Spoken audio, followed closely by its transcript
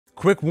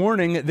Quick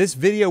warning, this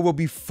video will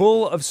be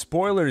full of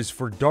spoilers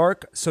for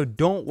Dark, so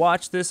don't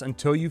watch this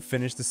until you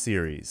finish the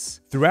series.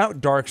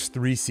 Throughout Dark's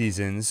 3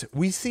 seasons,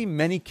 we see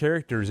many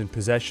characters in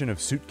possession of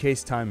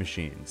suitcase time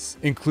machines,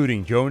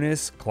 including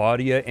Jonas,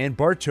 Claudia, and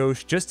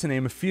Bartosz, just to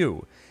name a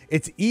few.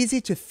 It's easy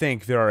to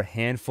think there are a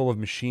handful of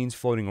machines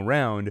floating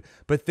around,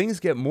 but things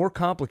get more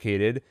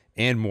complicated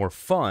and more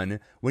fun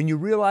when you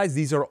realize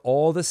these are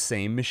all the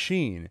same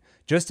machine,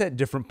 just at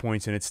different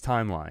points in its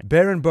timeline.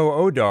 Baron Bo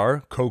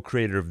Odar,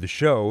 co-creator of the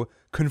show,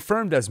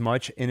 confirmed as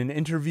much in an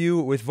interview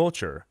with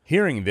Vulture.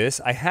 Hearing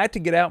this, I had to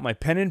get out my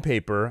pen and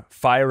paper,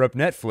 fire up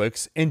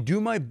Netflix, and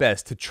do my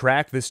best to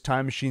track this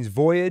time machine's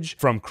voyage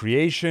from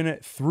creation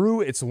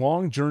through its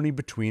long journey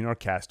between our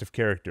cast of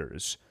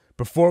characters.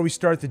 Before we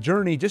start the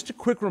journey, just a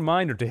quick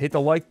reminder to hit the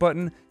like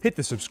button, hit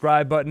the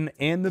subscribe button,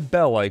 and the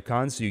bell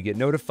icon so you get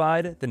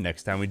notified the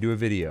next time we do a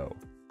video.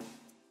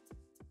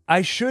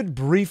 I should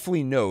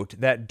briefly note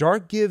that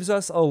Dark gives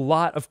us a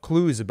lot of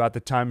clues about the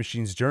time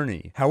machine's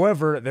journey.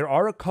 However, there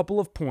are a couple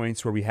of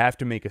points where we have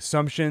to make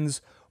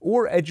assumptions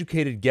or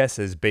educated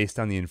guesses based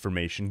on the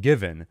information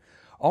given.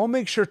 I'll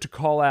make sure to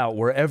call out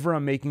wherever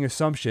I'm making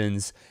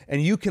assumptions,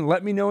 and you can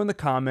let me know in the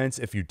comments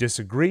if you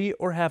disagree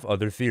or have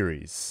other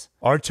theories.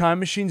 Our time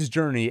machine's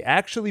journey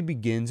actually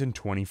begins in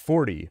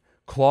 2040.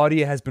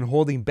 Claudia has been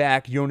holding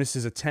back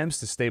Jonas's attempts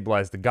to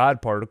stabilize the God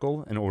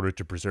particle in order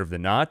to preserve the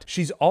knot.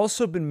 She's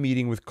also been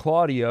meeting with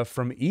Claudia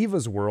from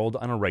Eva's world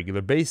on a regular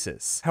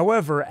basis.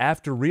 However,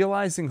 after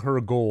realizing her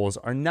goals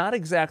are not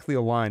exactly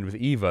aligned with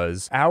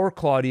Eva's, our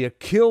Claudia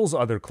kills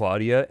other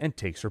Claudia and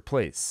takes her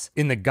place.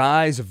 In the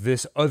guise of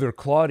this other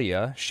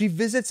Claudia, she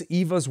visits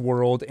Eva's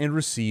world and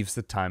receives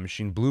the time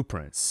machine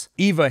blueprints.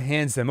 Eva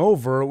hands them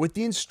over with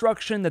the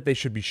instruction that they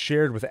should be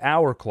shared with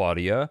our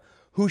Claudia,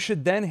 who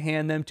should then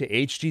hand them to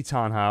H.G.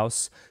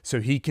 Tannhaus so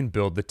he can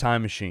build the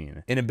time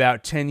machine. In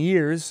about 10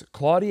 years,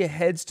 Claudia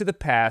heads to the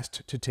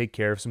past to take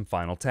care of some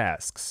final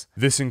tasks.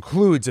 This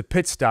includes a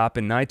pit stop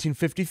in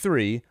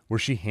 1953 where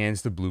she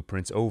hands the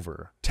blueprints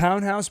over.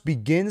 Tannhaus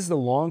begins the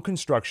long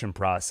construction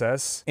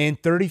process, and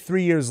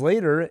 33 years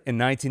later, in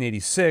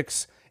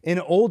 1986, an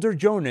older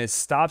Jonas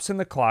stops in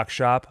the clock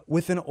shop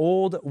with an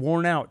old,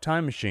 worn-out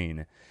time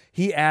machine.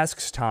 He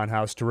asks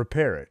Tannhaus to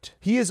repair it.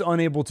 He is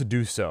unable to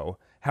do so.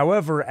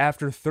 However,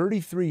 after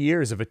 33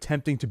 years of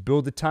attempting to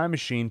build the time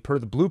machine per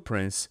the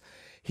blueprints,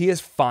 he is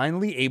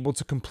finally able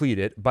to complete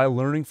it by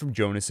learning from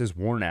Jonas's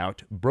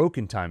worn-out,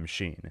 broken time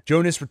machine.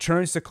 Jonas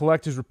returns to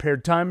collect his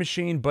repaired time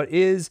machine, but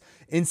is,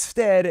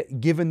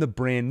 instead, given the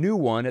brand new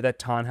one that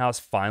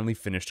Tannhaus finally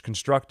finished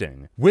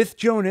constructing. With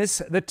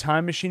Jonas, the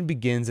time machine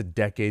begins a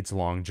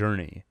decades-long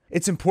journey.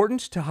 It's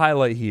important to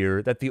highlight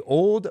here that the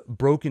old,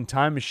 broken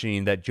time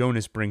machine that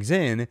Jonas brings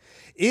in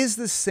is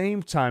the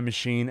same time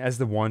machine as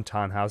the one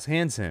Tannhaus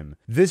hands him.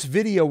 This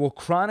video will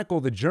chronicle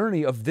the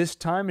journey of this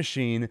time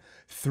machine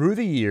through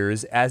the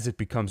years as it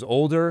becomes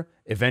older,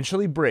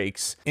 eventually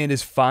breaks, and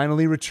is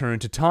finally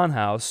returned to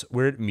Tannhaus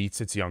where it meets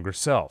its younger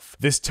self.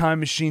 This time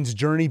machine's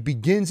journey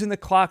begins in the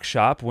clock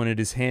shop when it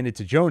is handed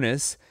to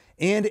Jonas,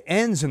 and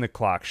ends in the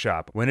clock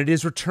shop when it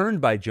is returned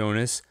by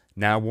Jonas,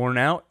 now worn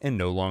out and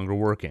no longer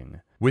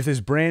working. With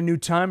his brand new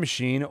time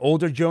machine,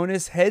 older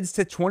Jonas heads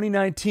to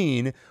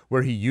 2019,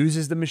 where he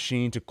uses the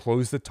machine to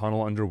close the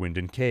tunnel under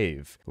Winden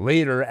Cave.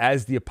 Later,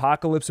 as the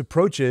apocalypse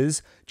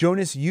approaches,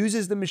 Jonas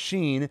uses the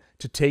machine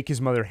to take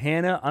his mother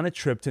Hannah on a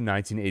trip to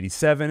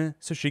 1987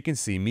 so she can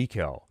see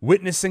Mikkel.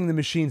 Witnessing the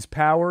machine's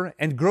power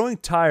and growing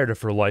tired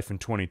of her life in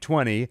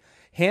 2020,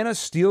 Hannah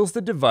steals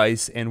the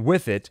device and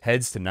with it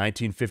heads to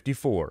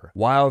 1954.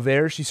 While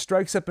there, she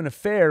strikes up an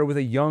affair with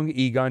a young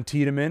Egon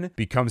Tiedemann,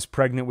 becomes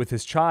pregnant with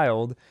his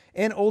child,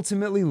 and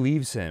ultimately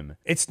leaves him.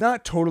 It's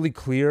not totally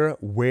clear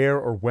where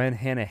or when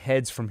Hannah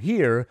heads from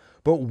here,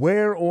 but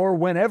where or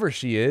whenever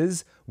she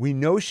is, we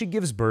know she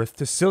gives birth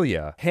to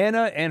Celia.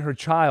 Hannah and her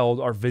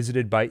child are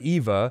visited by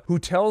Eva, who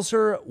tells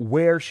her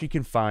where she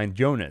can find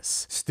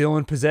Jonas. Still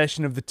in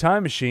possession of the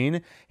time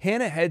machine,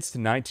 Hannah heads to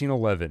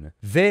 1911.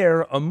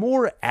 There, a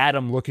more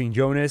Adam-looking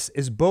Jonas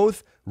is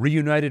both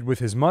reunited with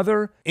his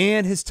mother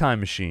and his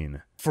time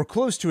machine. For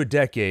close to a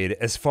decade,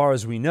 as far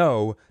as we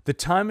know, the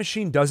time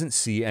machine doesn't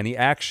see any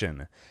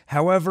action.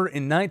 However,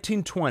 in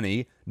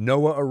 1920,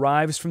 Noah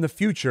arrives from the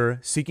future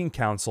seeking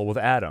counsel with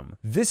Adam.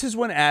 This is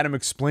when Adam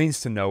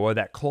explains to Noah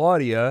that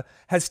Claudia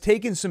has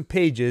taken some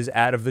pages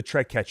out of the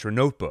Triquetra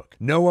notebook.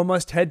 Noah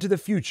must head to the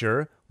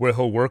future, where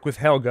he'll work with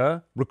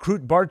Helga,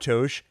 recruit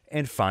Bartosz,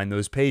 and find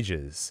those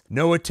pages.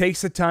 Noah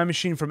takes the time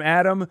machine from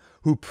Adam,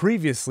 who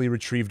previously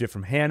retrieved it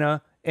from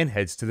Hannah, and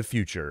heads to the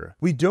future.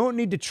 We don't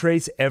need to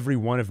trace every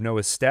one of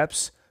Noah's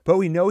steps, but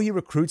we know he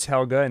recruits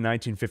Helga in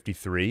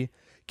 1953,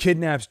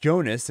 kidnaps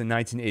Jonas in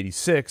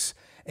 1986,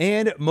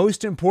 And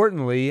most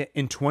importantly,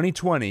 in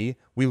 2020,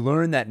 we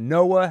learn that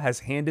Noah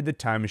has handed the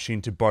time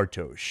machine to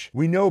Bartosz.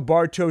 We know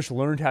Bartosz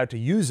learned how to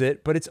use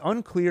it, but it's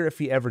unclear if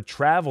he ever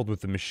traveled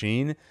with the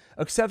machine,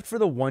 except for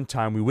the one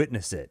time we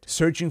witness it.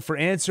 Searching for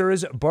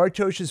answers,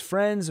 Bartosz's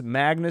friends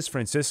Magnus,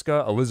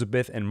 Franziska,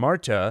 Elizabeth, and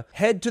Marta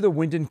head to the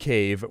Winden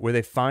Cave where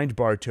they find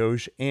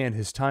Bartosz and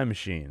his time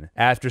machine.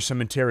 After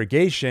some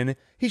interrogation,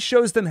 he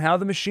shows them how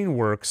the machine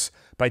works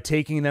by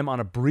taking them on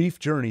a brief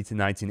journey to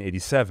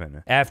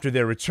 1987. After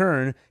their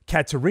return,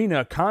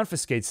 Katerina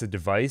confiscates the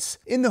device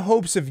in the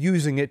hopes of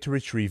using it to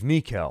retrieve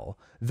Mikkel,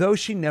 though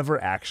she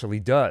never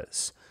actually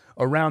does.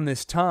 Around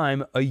this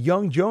time, a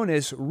young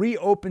Jonas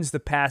reopens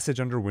the passage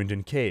under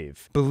Winden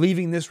Cave.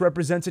 Believing this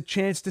represents a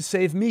chance to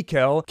save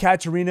Mikkel,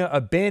 Katerina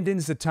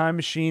abandons the time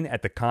machine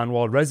at the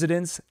Kahnwald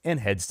residence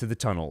and heads to the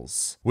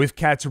tunnels. With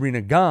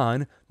Katerina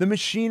gone, the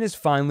machine is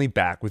finally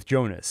back with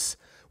Jonas.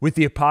 With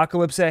the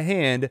apocalypse at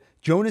hand,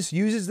 Jonas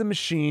uses the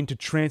machine to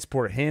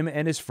transport him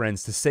and his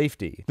friends to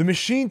safety. The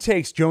machine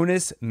takes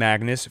Jonas,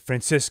 Magnus,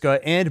 Franziska,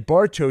 and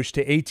Bartosz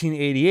to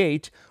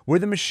 1888, where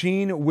the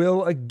machine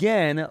will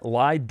again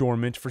lie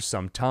dormant for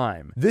some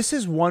time. This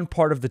is one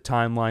part of the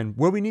timeline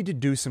where we need to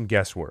do some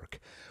guesswork.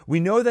 We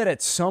know that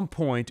at some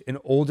point, an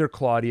older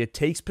Claudia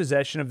takes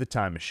possession of the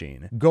time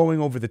machine.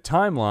 Going over the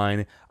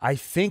timeline, I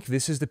think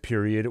this is the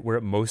period where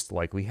it most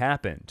likely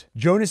happened.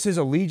 Jonas's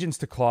allegiance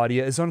to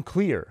Claudia is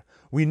unclear.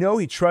 We know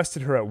he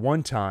trusted her at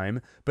one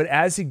time, but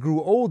as he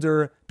grew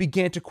older,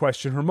 began to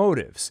question her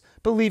motives,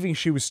 believing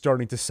she was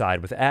starting to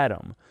side with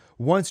Adam.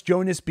 Once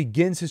Jonas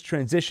begins his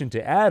transition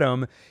to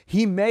Adam,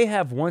 he may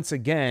have once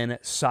again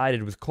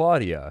sided with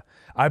Claudia.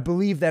 I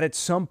believe that at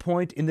some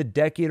point in the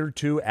decade or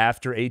two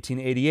after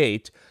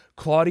 1888,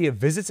 Claudia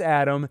visits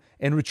Adam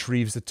and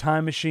retrieves the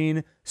time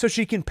machine so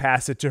she can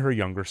pass it to her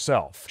younger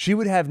self. She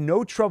would have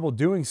no trouble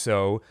doing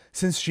so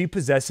since she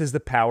possesses the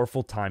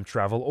powerful time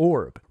travel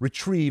orb,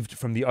 retrieved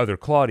from the other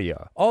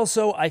Claudia.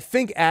 Also, I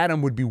think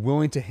Adam would be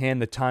willing to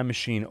hand the time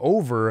machine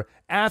over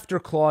after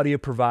Claudia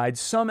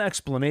provides some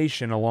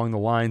explanation along the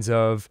lines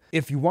of,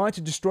 if you want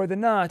to destroy the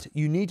knot,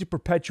 you need to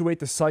perpetuate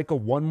the cycle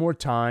one more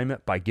time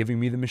by giving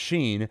me the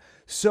machine,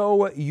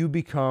 so you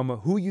become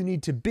who you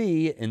need to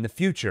be in the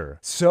future.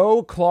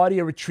 So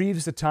Claudia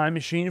retrieves the time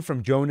machine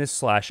from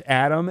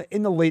Jonas/Adam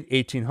in the late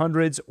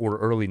 1800s or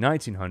early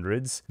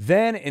 1900s.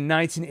 Then in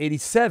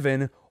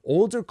 1987,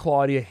 older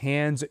Claudia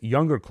hands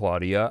younger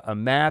Claudia a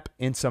map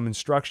and some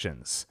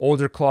instructions.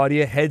 Older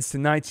Claudia heads to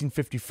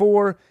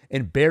 1954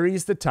 and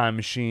buries the time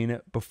machine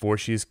before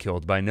she is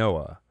killed by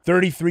Noah.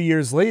 33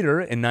 years later,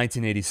 in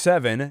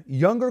 1987,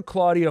 younger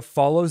Claudia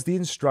follows the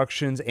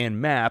instructions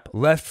and map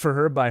left for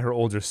her by her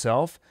older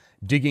self.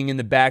 Digging in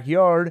the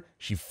backyard,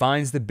 she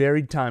finds the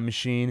buried time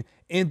machine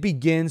and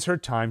begins her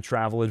time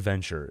travel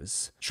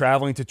adventures.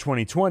 Traveling to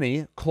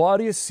 2020,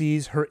 Claudia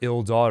sees her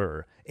ill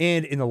daughter,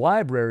 and in the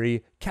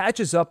library,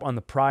 catches up on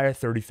the prior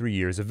 33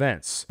 years'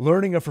 events.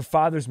 Learning of her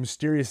father's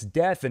mysterious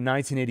death in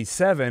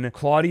 1987,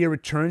 Claudia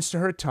returns to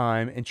her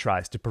time and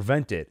tries to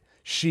prevent it.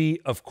 She,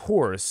 of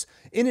course,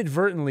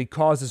 inadvertently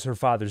causes her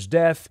father's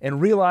death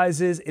and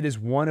realizes it is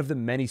one of the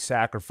many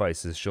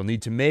sacrifices she'll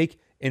need to make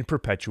in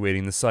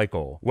perpetuating the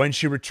cycle. When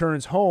she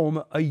returns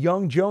home, a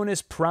young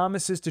Jonas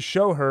promises to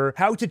show her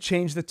how to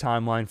change the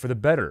timeline for the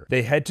better.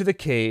 They head to the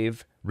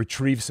cave,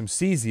 retrieve some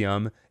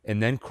cesium, and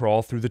then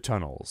crawl through the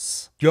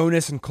tunnels.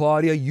 Jonas and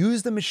Claudia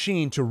use the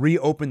machine to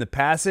reopen the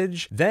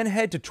passage, then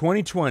head to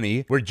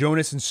 2020, where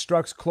Jonas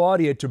instructs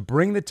Claudia to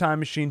bring the time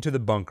machine to the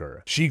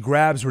bunker. She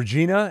grabs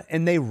Regina,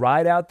 and they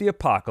ride out the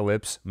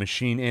apocalypse,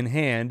 machine in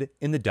hand,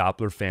 in the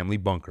Doppler family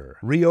bunker.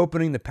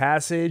 Reopening the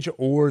passage,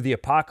 or the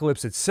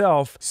apocalypse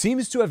itself,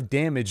 seems to have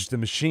damaged the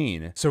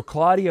machine, so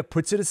Claudia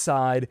puts it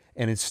aside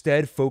and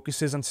instead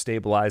focuses on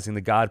stabilizing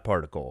the God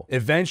particle.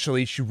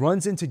 Eventually, she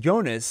runs into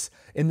Jonas,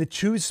 and the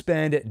two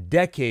spend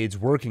decades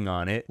working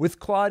on it, with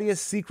Claudia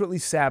secretly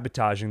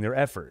sabotaging their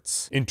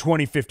efforts. In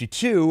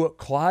 2052,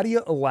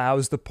 Claudia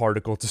allows the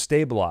particle to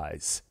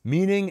stabilize,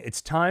 meaning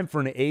it's time for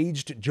an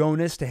aged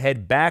Jonas to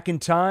head back in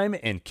time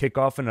and kick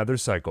off another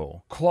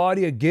cycle.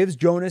 Claudia gives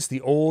Jonas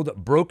the old,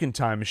 broken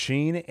time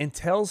machine and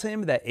tells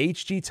him that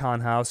H.G.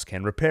 Tannhaus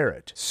can repair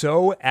it.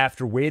 So,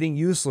 after waiting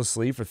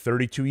uselessly for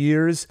 32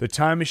 years, the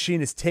time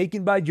machine is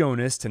taken by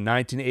Jonas to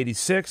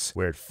 1986,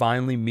 where it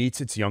finally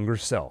meets its younger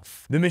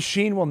self. The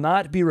machine will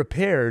not be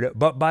repaired,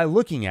 but by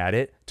looking at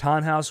it,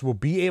 Tannhaus will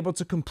be able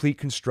to complete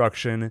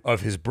construction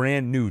of his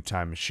brand new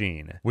time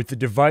machine. With the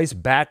device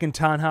back in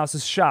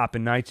Tannhaus's shop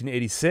in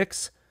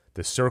 1986,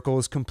 the circle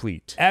is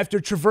complete. After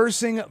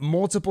traversing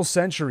multiple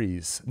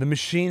centuries, the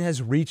machine has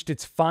reached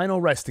its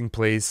final resting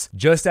place,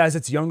 just as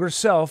its younger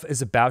self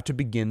is about to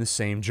begin the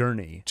same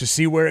journey. To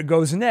see where it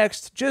goes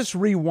next, just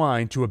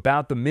rewind to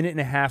about the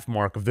minute-and-a-half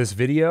mark of this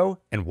video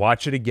and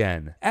watch it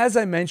again. As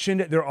I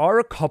mentioned, there are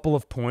a couple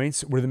of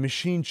points where the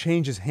machine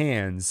changes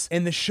hands,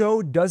 and the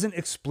show doesn't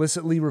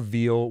explicitly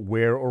reveal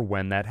where or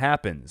when that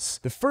happens.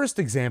 The first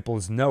example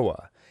is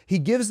Noah. He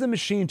gives the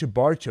machine to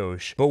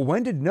Bartosz, but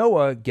when did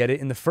Noah get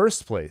it in the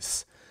first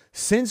place?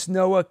 Since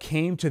Noah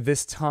came to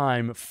this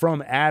time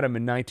from Adam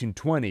in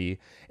 1920,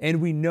 and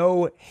we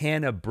know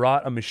Hannah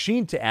brought a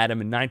machine to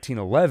Adam in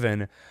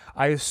 1911,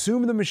 I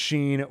assume the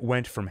machine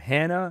went from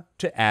Hannah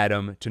to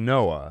Adam to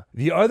Noah.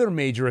 The other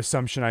major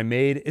assumption I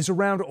made is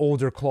around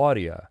older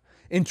Claudia.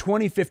 In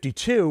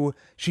 2052,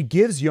 she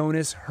gives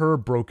Jonas her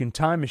broken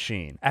time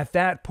machine. At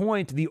that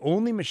point, the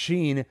only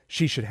machine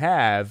she should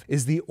have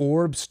is the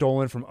orb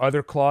stolen from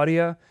other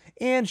Claudia,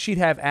 and she'd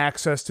have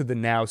access to the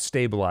now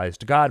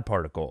stabilized God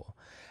particle.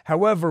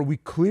 However, we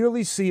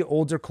clearly see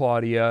older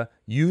Claudia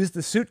use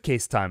the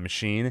suitcase time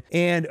machine,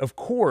 and of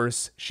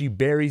course, she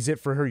buries it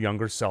for her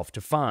younger self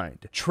to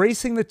find.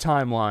 Tracing the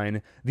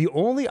timeline, the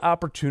only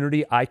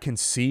opportunity I can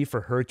see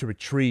for her to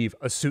retrieve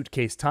a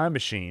suitcase time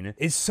machine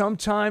is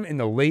sometime in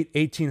the late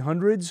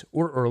 1800s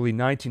or early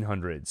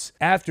 1900s.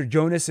 After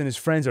Jonas and his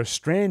friends are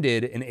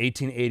stranded in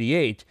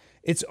 1888,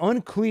 it's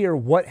unclear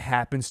what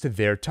happens to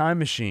their time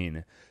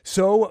machine.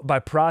 So, by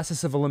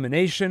process of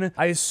elimination,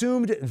 I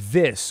assumed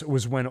this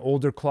was when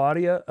older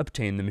Claudia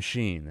obtained the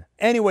machine.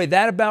 Anyway,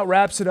 that about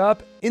wraps it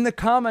up. In the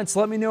comments,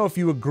 let me know if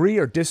you agree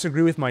or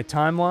disagree with my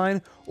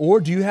timeline, or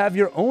do you have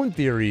your own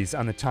theories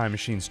on the time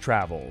machine's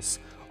travels?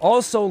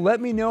 Also, let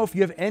me know if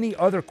you have any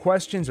other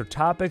questions or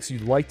topics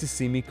you'd like to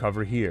see me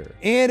cover here.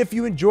 And if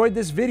you enjoyed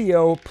this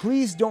video,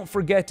 please don't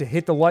forget to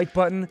hit the like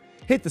button,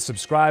 hit the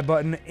subscribe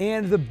button,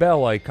 and the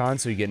bell icon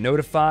so you get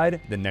notified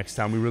the next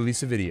time we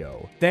release a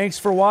video. Thanks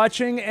for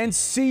watching, and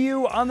see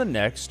you on the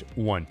next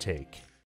One Take.